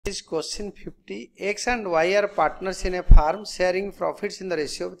Is question 50. X and Y are partners in a firm sharing profits in the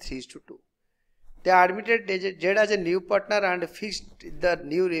ratio of 3:2. They admitted Z as a new partner and fixed the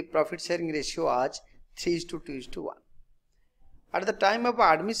new profit sharing ratio as 3:2:1. At the time of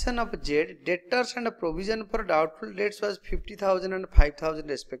admission of Z, debtors and provision for doubtful debts was 50,000 and 5,000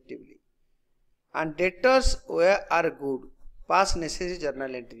 respectively. And debtors are good. Past necessary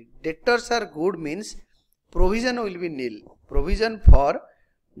journal entry. Debtors are good means provision will be nil. Provision for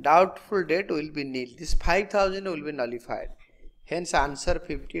doubtful debt will be nil. This 5,000 will be nullified. Hence answer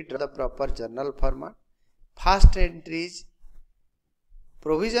 50, draw the proper journal format. First entry is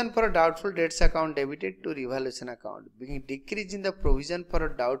provision for doubtful debts account debited to revaluation account. Being decrease in the provision for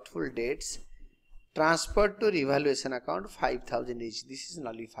doubtful debts transferred to revaluation account 5,000 each. This is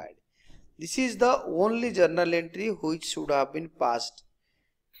nullified. This is the only journal entry which should have been passed.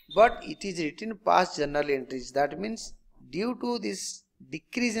 But it is written past journal entries. That means due to this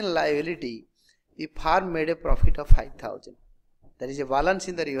decrease in liability, the firm made a profit of 5,000. There is a balance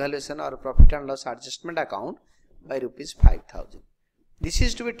in the revaluation or profit and loss adjustment account by rupees 5,000. This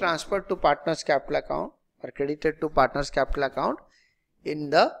is to be transferred to partners capital account or credited to partners capital account in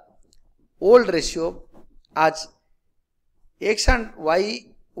the old ratio as X and Y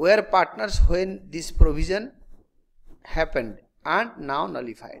were partners when this provision happened and now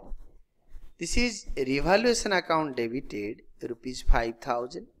nullified. This is revaluation account debited rupees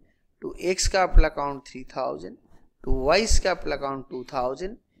 5,000 to X capital account 3,000 to Y's capital account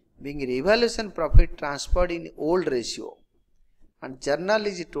 2,000 being revaluation profit transferred in old ratio, and journal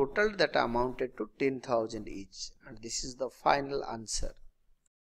is a total that amounted to 10,000 each, and this is the final answer.